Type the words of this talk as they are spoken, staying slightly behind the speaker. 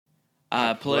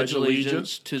I pledge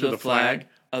allegiance to the flag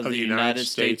of the United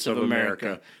States of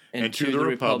America and to the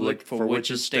republic for which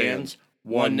it stands,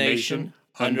 one nation,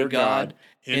 under God,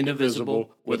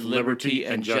 indivisible, with liberty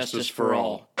and justice for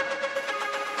all.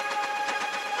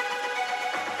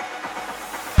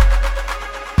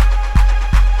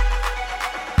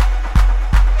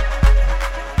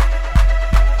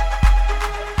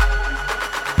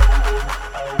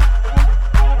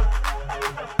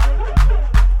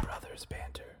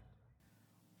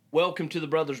 Welcome to the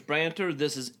Brothers Banter.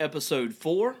 This is episode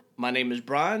 4. My name is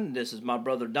Brian. This is my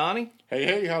brother Donny.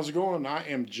 Hey, how's it going? I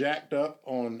am jacked up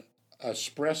on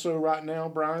espresso right now,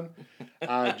 Brian.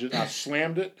 I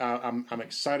slammed it. I'm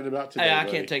excited about today. Hey, I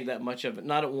buddy. can't take that much of it.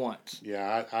 Not at once.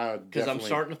 Yeah, I because I'm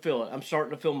starting to feel it. I'm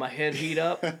starting to feel my head heat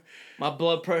up. My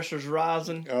blood pressure's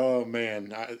rising. Oh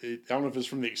man, I don't know if it's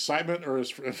from the excitement or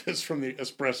if it's from the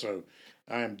espresso.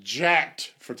 I am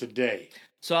jacked for today.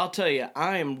 So I'll tell you,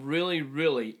 I am really,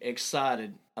 really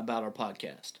excited about our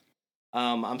podcast.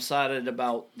 I'm excited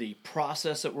about the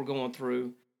process that we're going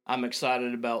through. I'm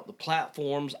excited about the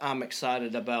platforms. I'm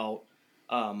excited about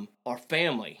our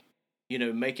family,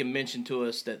 making mention to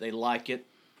us that they like it.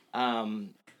 Our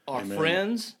Amen.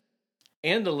 Friends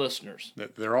and the listeners.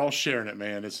 They're all sharing it,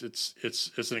 man. It's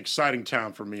an exciting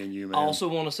time for me and you, man. I also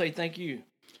want to say thank you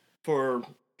for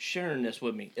sharing this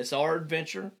with me. It's our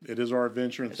adventure. It is our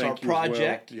adventure, and thank you our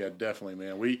project. as well. Yeah, definitely,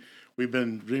 man. We've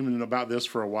been dreaming about this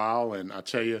for a while, and I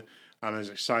tell you, I'm as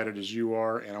excited as you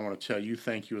are, and I want to tell you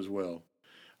thank you as well.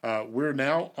 We're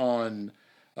now on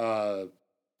a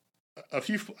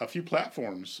few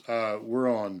platforms. We're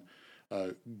on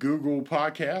Google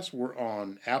Podcasts. We're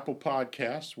on Apple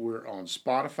Podcasts. We're on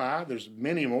Spotify. There's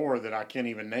many more that I can't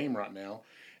even name right now,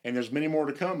 and there's many more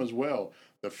to come as well.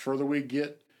 The further we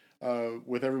get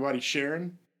with everybody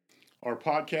sharing our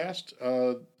podcast,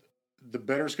 the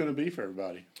better it's going to be for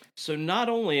everybody. So not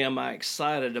only am I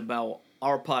excited about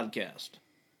our podcast,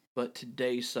 but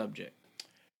today's subject.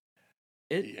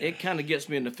 It kind of gets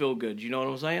me in the feel good. You know what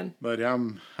I'm saying? But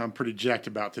I'm pretty jacked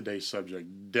about today's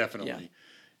subject. Definitely.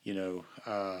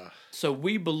 Yeah. So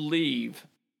we believe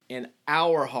in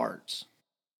our hearts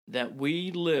that we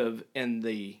live in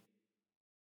the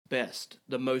best,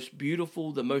 the most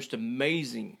beautiful, the most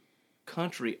amazing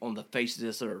country on the face of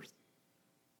this earth,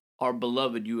 our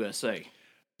beloved USA.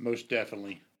 Most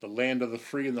definitely. The land of the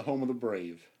free and the home of the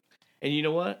brave. And you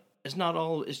know what? It's not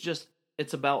all, it's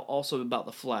also about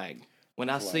the flag. When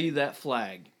I see that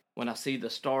flag, when I see the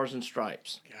stars and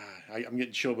stripes. God, I'm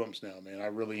getting chill bumps now, man. I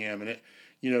really am.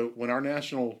 And when our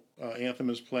national anthem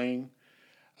is playing,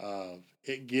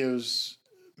 it gives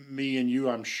me and you,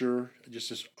 I'm sure, just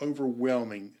this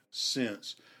overwhelming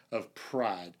sense of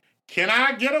pride. Can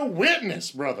I get a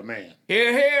witness, brother man?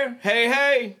 Hear, hear, hey,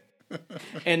 hey.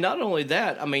 And not only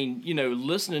that, I mean,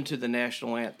 listening to the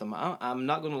national anthem, I'm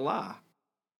not going to lie.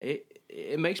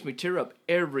 It makes me tear up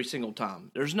every single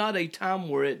time. There's not a time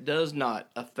where it does not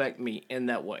affect me in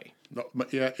that way.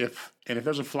 But yeah, if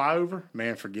there's a flyover,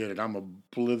 man, forget it. I'm a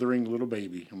blithering little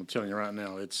baby. I'm telling you right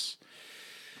now, it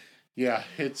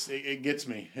gets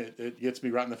me. It gets me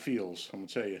right in the feels. I'm gonna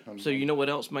tell you. So you know what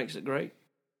else makes it great?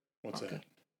 What's that?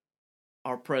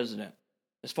 Our president.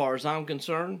 As far as I'm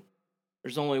concerned,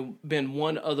 there's only been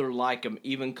one other like him,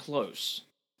 even close.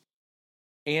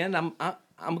 And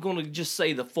I'm going to just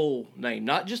say the full name,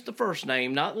 not just the first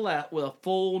name, not with a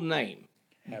full name.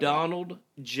 Donald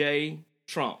J.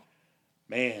 Trump.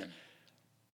 Man,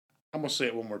 I'm going to say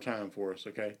it one more time for us,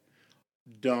 okay?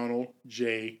 Donald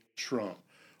J. Trump.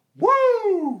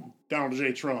 Woo! Donald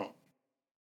J. Trump.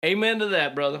 Amen to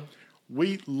that, brother.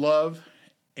 We love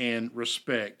and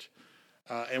respect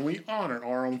and we honor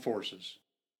our own forces.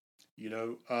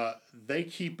 They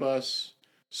keep us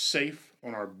safe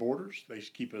on our borders. They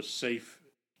keep us safe,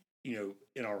 in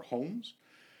our homes.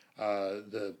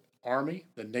 The Army,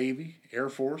 the Navy, Air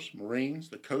Force, Marines,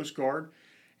 the Coast Guard,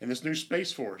 and this new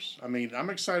Space Force. I mean, I'm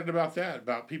excited about that,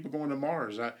 about people going to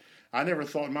Mars. I never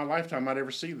thought in my lifetime I'd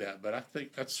ever see that, but I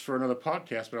think that's for another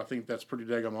podcast, but I think that's pretty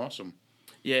daggum awesome.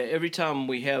 Yeah, every time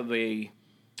we have a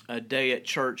day at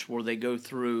church where they go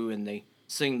through and they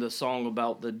sing the song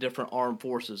about the different armed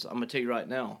forces, I'm going to tell you right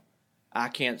now, I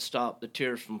can't stop the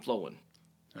tears from flowing.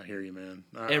 I hear you, man.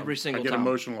 Every single time. I get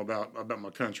emotional about my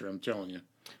country, I'm telling you.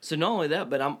 So not only that,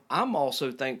 but I'm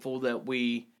also thankful that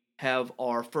we have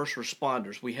our first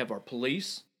responders. We have our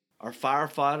police, our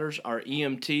firefighters, our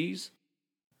EMTs.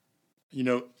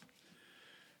 And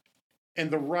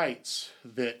the rights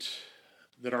that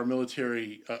our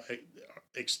military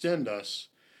extend us,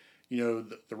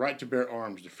 the right to bear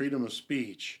arms, the freedom of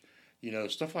speech,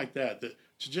 stuff like that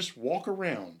to just walk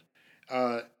around.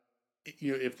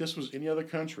 if this was any other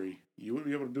country, you wouldn't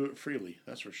be able to do it freely.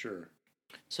 That's for sure.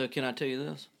 So can I tell you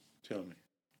this? Tell me.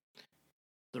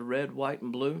 The red, white,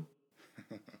 and blue,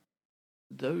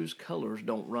 those colors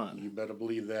don't run. You better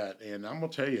believe that. And I'm going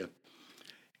to tell you,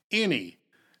 any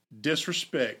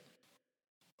disrespect,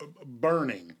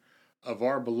 burning of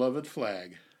our beloved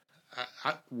flag,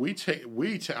 I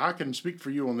can speak for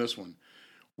you on this one.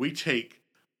 We take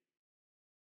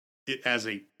it as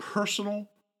a personal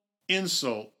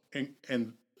insult, and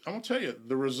I'm going to tell you,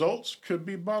 the results could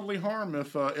be bodily harm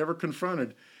if ever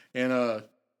confronted. And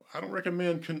I don't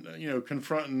recommend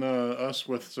confronting us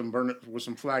with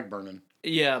some flag burning.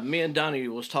 Yeah, me and Donny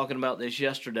was talking about this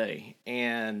yesterday,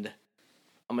 and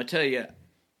I'm gonna tell you,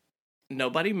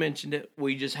 nobody mentioned it.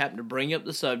 We just happened to bring up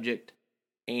the subject,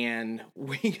 and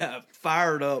we got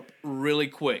fired up really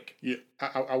quick. Yeah,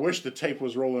 I wish the tape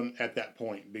was rolling at that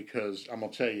point, because I'm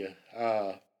gonna tell you,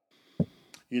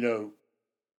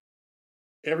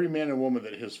 every man and woman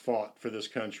that has fought for this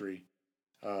country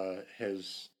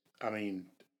has,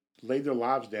 laid their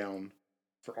lives down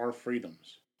for our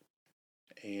freedoms,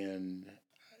 and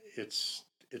it's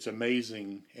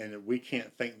amazing, and we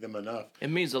can't thank them enough. It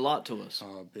means a lot to us.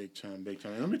 Oh, big time, big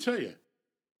time. And let me tell you,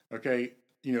 okay,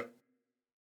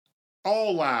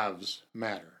 all lives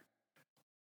matter.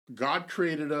 God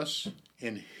created us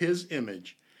in His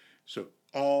image, so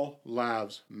all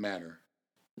lives matter.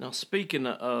 Now, speaking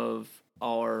of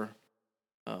our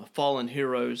fallen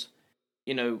heroes,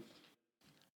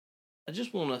 I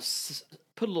just want to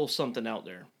put a little something out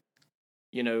there.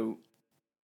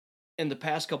 In the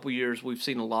past couple years, we've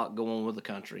seen a lot go on with the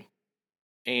country.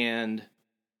 And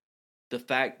the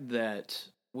fact that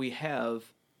we have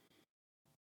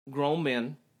grown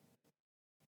men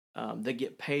that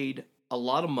get paid a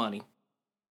lot of money,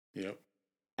 yep,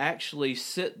 actually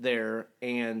sit there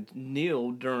and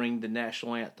kneel during the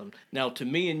national anthem. Now, to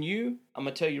me and you, I'm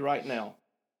going to tell you right now,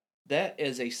 that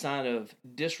is a sign of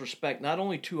disrespect, not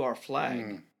only to our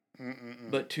flag,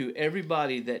 but to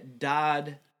everybody that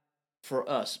died for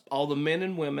us, all the men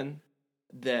and women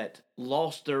that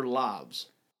lost their lives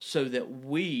so that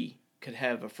we could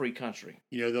have a free country.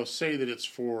 They'll say that it's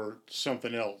for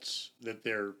something else, that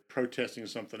they're protesting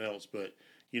something else, but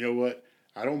you know what?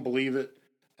 I don't believe it.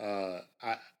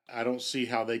 I don't see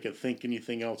how they could think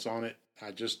anything else on it.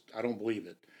 I don't believe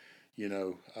it.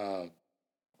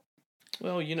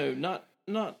 Well,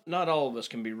 not all of us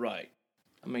can be right.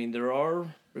 I mean, there are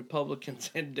Republicans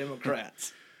and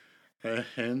Democrats. And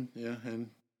go ahead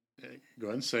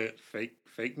and say it.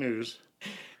 Fake news.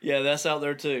 Yeah, that's out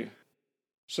there too.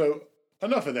 So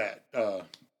enough of that,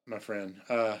 my friend.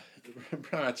 Brian,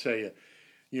 I tell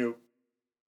you,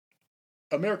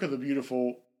 America the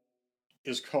Beautiful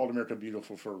is called America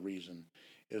Beautiful for a reason.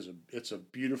 It's a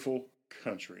beautiful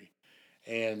country,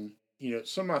 and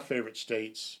some of my favorite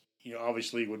states,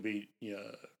 obviously would be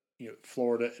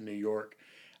Florida and New York.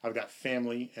 I've got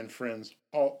family and friends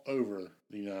all over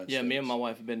the United States. Yeah, me and my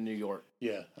wife have been in New York.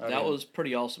 Yeah, that was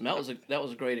pretty awesome. That was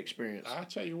a great experience. I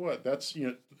tell you what, that's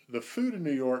the food in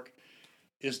New York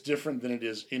is different than it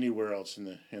is anywhere else in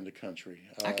the country.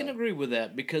 I can agree with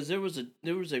that, because there was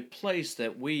a place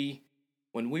that when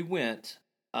we went,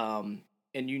 and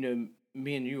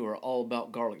me and you are all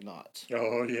about garlic knots.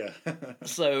 Oh yeah.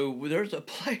 So there's a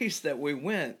place that we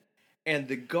went, and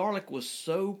the garlic was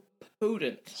so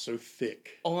potent, so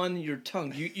thick on your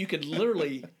tongue. You could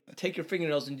literally take your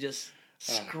fingernails and just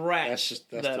scratch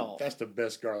that off. That's the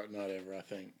best garlic knot ever, I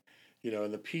think.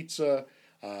 And the pizza,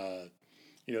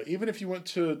 even if you went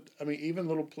to, even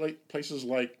little places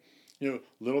like,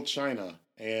 Little China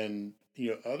and,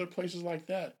 other places like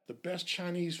that, the best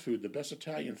Chinese food, the best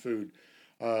Italian food,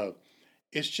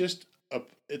 it's just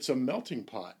it's a melting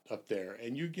pot up there,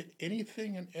 and you get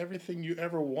anything and everything you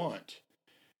ever want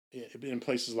in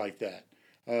places like that.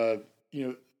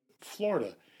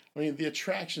 Florida. The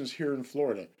attractions here in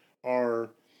Florida are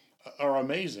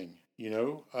amazing.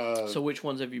 So which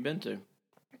ones have you been to?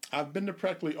 I've been to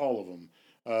practically all of them.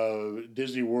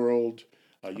 Disney World,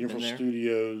 Universal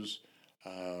Studios,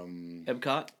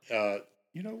 Epcot.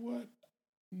 You know what?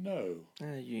 No.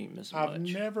 You ain't missing I've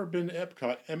much. never been to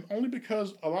Epcot, and only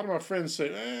because a lot of my friends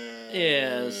say,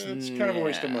 it's kind of a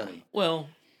waste of money. Well,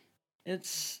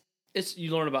 it's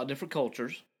you learn about different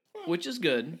cultures, which is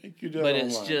good, but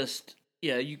it's just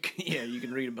you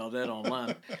can read about that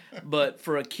online. But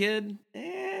for a kid,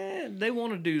 they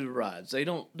want to do the rides. They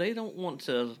don't want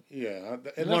to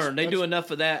learn. They do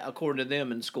enough of that according to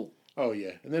them in school. Oh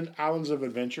yeah, and then Islands of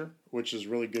Adventure, which is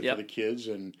really good for the kids,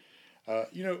 and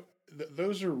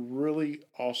those are really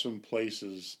awesome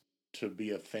places to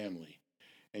be a family,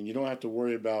 and you don't have to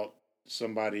worry about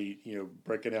somebody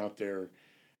breaking out their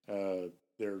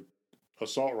their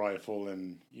assault rifle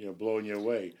and blowing you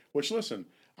away. Which, listen,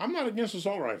 I'm not against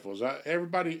assault rifles.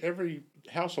 Every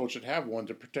household should have one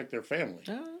to protect their family.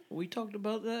 We talked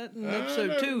about that in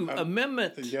episode 2,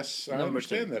 amendment. Yes, I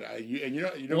understand that.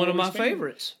 One of my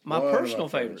favorites, my personal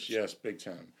favorites. Yes, big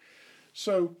time.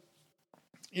 So,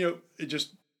 it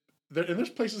just and there's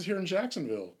places here in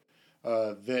Jacksonville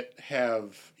that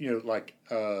have like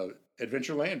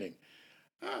Adventure Landing.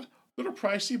 A little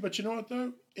pricey, but you know what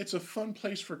though? It's a fun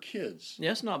place for kids.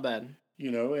 Yeah, it's not bad.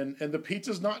 And the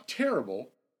pizza's not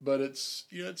terrible, but it's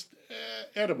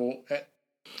edible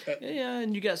Yeah,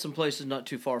 and you got some places not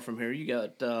too far from here. You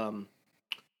got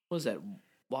what is that?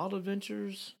 Wild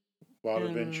Adventures. Wild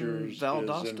Adventures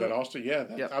Valdosta. Is in Valdosta. Yeah,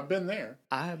 Yep. I've been there.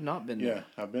 I have not been there.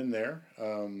 Yeah, I've been there.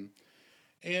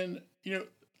 And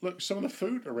look, some of the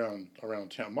food around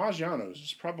town. Maggiano's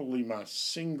is probably my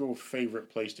single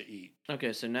favorite place to eat.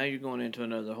 Okay, so now you're going into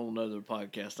whole nother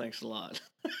podcast. Thanks a lot.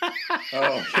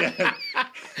 Oh yeah,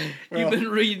 well, you've been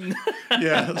reading.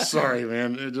 Yeah, sorry,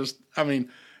 man.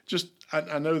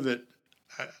 I know that.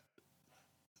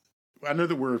 I know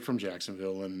that we're from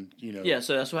Jacksonville, and Yeah,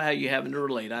 so that's how you having to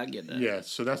relate. I get that. Yeah,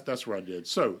 so that's where I did.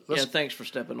 So thanks for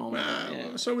stepping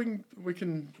on. So we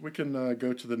can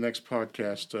go to the next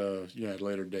podcast, at a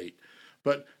later date.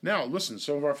 But now, listen,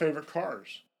 some of our favorite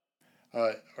cars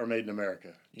are made in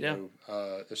America.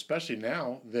 Especially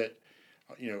now that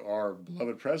our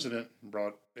beloved president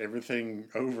brought everything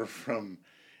over from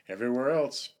everywhere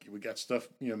else. We got stuff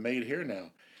made here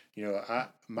now.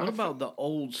 What about the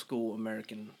old school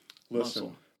American? Listen,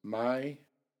 muscle? My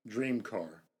dream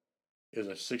car is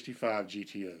a '65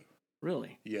 GTO.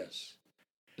 Really? Yes.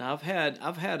 Now I've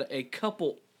had a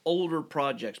couple older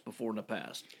projects before in the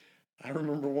past. I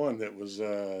remember one that was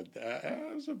it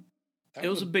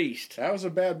was a beast. That was a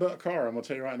bad butt car, I'm gonna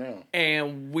tell you right now.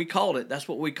 And we called it. That's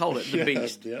what we called it, the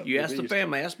beast. Yep, you ask the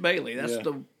family, ask Bailey. That's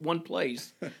the one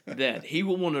place that he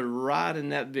will want to ride in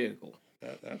that vehicle.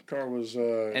 That car was...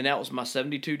 and that was my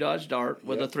 72 Dodge Dart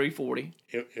with a 340.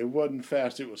 It wasn't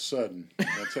fast, it was sudden.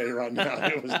 I'll tell you right now,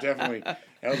 it was definitely... That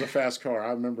was a fast car.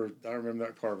 I remember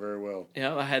that car very well.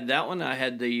 Yeah, I had that one. I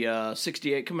had the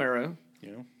 68 Camaro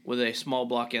with a small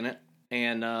block in it.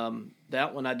 And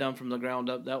that one I done from the ground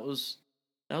up. That was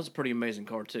a pretty amazing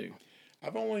car, too.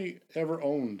 I've only ever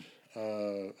owned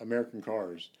American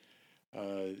cars.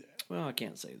 Well, I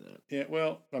can't say that. Yeah,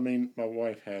 well, I mean, my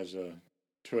wife has a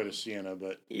Toyota Sienna,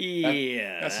 but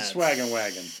that's a swaggin'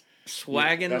 wagon.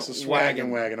 That's a swaggin'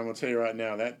 wagon. I'm gonna tell you right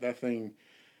now, that thing.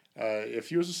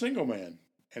 If you was a single man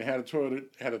and had a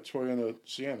Toyota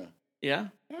Sienna,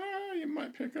 you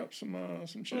might pick up some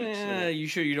chicks. Yeah, you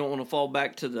sure you don't want to fall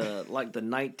back to the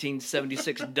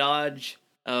 1976 Dodge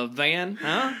van,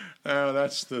 huh? Oh,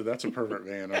 that's a pervert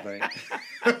van, I think.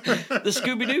 The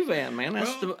Scooby-Doo van, man.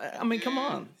 Come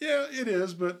on. Yeah, it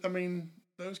is, but I mean,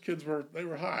 those kids were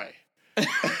high.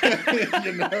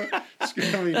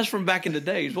 That's from back in the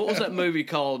days. What was that movie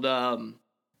called?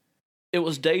 It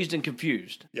was Dazed and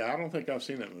Confused. Yeah, I don't think I've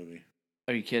seen that movie.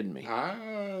 Are you kidding me?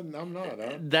 I'm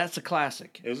not. That's a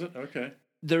classic. Is it? Okay.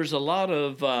 There's a lot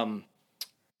of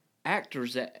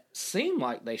actors that seem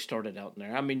like they started out in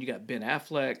there. I mean, you got Ben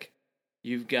Affleck,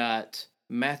 you've got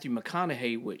Matthew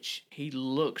McConaughey, which he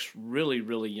looks really,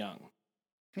 really young.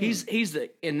 He's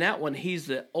in that one. He's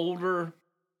the older,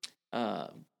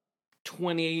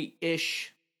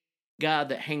 20-ish guy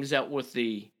that hangs out with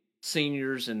the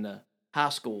seniors in the high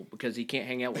school because he can't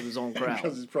hang out with his own crowd.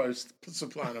 Because he's probably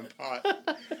supplying them pot.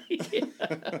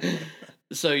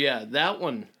 So, yeah, that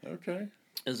one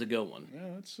is a good one.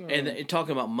 Yeah, that's... And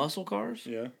talking about muscle cars?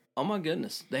 Yeah. Oh, my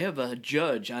goodness. They have a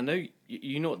Judge. I know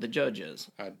you know what the Judge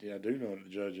is. I do know what the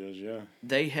Judge is, yeah.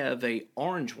 They have a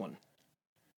orange one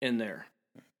in there.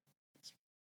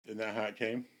 Isn't that how it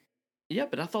came? Yeah,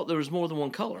 but I thought there was more than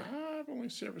one color. I've only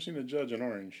ever seen a Judge in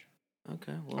orange.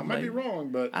 Okay, well, I might be wrong,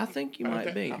 but I think you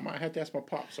might be. I might have to ask my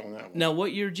pops on that one. Now,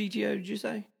 what year GTO did you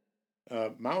say?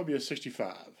 Mine would be a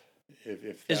 65.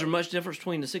 If is there much difference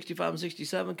between the 65 and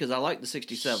 67? Because I like the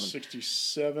 67.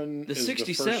 67 is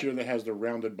the first year that has the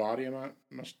rounded body. Am I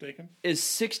mistaken? Is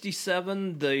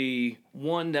 67 the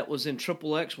one that was in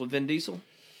Triple X with Vin Diesel?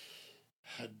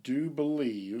 I do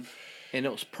believe. And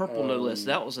it was purple, no less.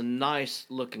 That was a nice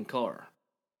looking car.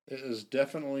 It is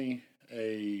definitely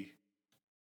a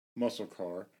muscle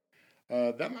car.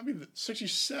 That might be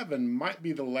 67. Might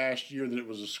be the last year that it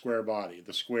was a square body,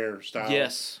 the square style.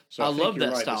 Yes, so I love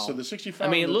that right. style. So the 65.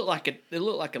 I mean, it looked like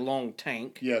a long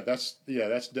tank. Yeah, that's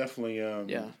definitely.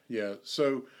 Yeah.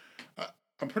 So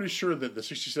I'm pretty sure that the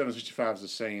 67 and 65 is the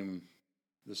same.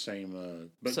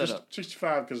 But just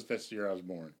 65 because that's the year I was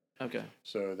born. Okay.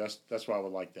 So that's why I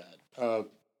would like that.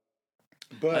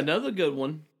 But another good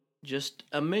one, just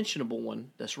a mentionable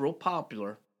one that's real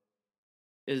popular,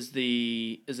 is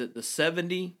it the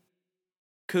 70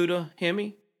 CUDA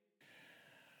Hemi?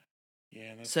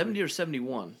 Yeah, that's 70 pretty, or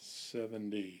 71?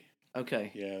 70.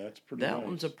 Okay. Yeah, that's pretty That nice.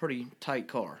 one's a pretty tight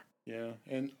car. Yeah,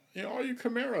 and all your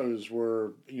Camaros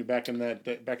were back in that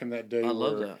day. I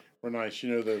love that. Were nice.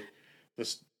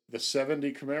 The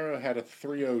 70 Camaro had a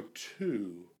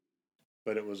 302,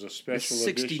 but it was a The special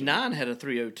 69 edition. had a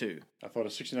 302. I thought a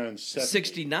 69 and 70.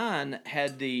 69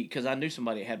 had because I knew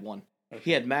somebody that had one. Okay.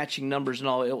 He had matching numbers and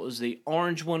all. It was the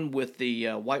orange one with the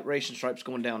white racing stripes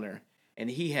going down there. And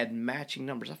he had matching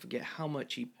numbers. I forget how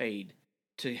much he paid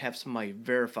to have somebody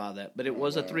verify that. But it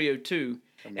was a 302.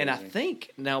 Amazing. And I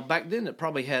think, now back then it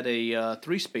probably had a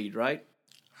 3-speed, right?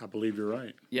 I believe you're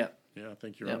right. Yeah. Yeah, I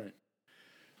think you're right.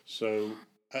 So,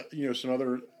 some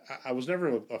other. I was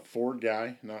never a Ford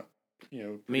guy. Not,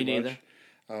 Me neither.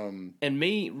 Much. And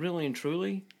me, really and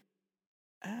truly,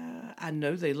 I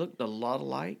know they looked a lot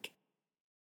alike,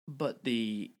 but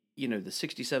the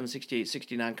 67, 68,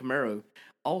 69 Camaro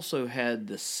also had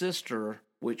the sister,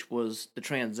 which was the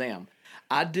Trans Am.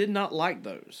 I did not like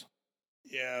those.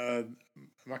 Yeah,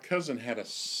 my cousin had a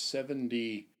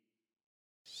 73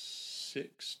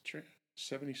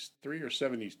 or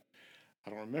 70. I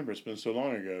don't remember. It's been so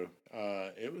long ago.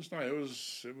 It was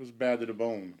nice. It was bad to the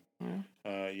bone. Yeah.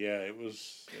 It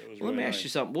was. Let me ask you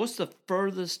something. What's the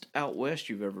furthest out west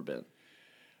you've ever been?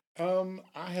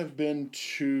 I have been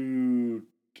to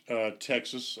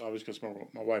Texas, obviously, because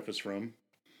my wife is from,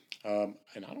 and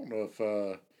I don't know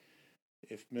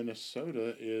if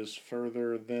Minnesota is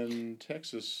further than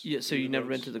Texas. Yeah. So you never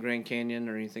been to the Grand Canyon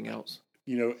or anything else?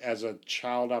 As a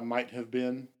child, I might have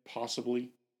been possibly,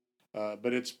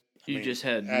 but it's. You just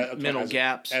had mental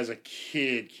gaps as a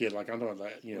kid. Like I'm talking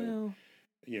about,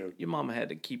 your mama had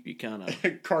to keep you kind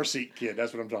of car seat kid.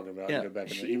 That's what I'm talking about. Yeah. Back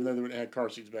in even though they had car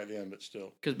seats back then, but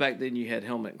still. Because back then you had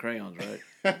helmet and crayons, right?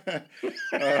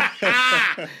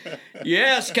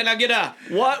 Yes. Can I get a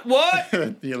what?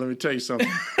 Yeah. Let me tell you something.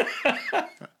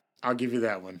 I'll give you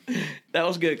that one. That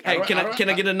was good. Hey, can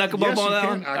I get a knuckle bump on that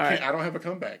one? I don't have a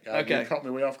comeback. Okay. You caught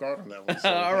me way off guard on that one.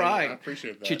 So, all right. I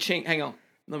appreciate that. Cha-ching. Hang on.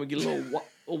 Let me get a little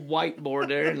whiteboard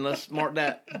there, and let's mark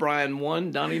that. Brian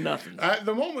 1, Donny nothing. At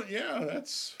the moment, yeah,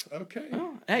 that's okay.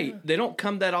 Oh, hey, they don't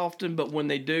come that often, but when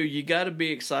they do, you got to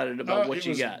be excited about what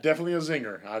you got. Definitely a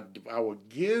zinger. I will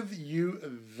give you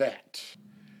that.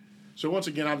 So once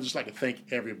again, I'd just like to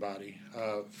thank everybody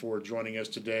for joining us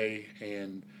today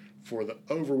and for the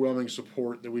overwhelming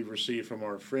support that we've received from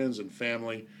our friends and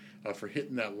family, for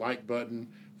hitting that like button,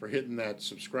 for hitting that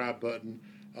subscribe button.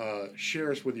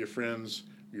 Share us with your friends,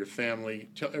 your family.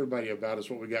 Tell everybody about us,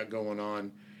 what we got going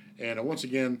on. And once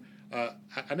again,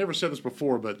 I never said this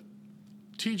before, but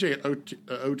TJ at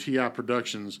OTI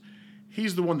Productions,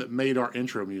 he's the one that made our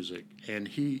intro music, and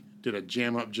he did a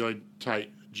jam-up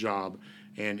tight job,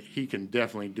 and he can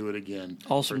definitely do it again.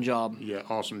 Awesome job. Yeah,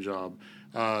 awesome job.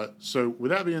 So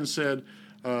with that being said,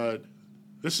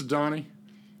 this is Donnie,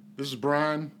 this is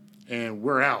Brian, and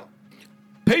we're out.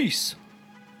 Peace.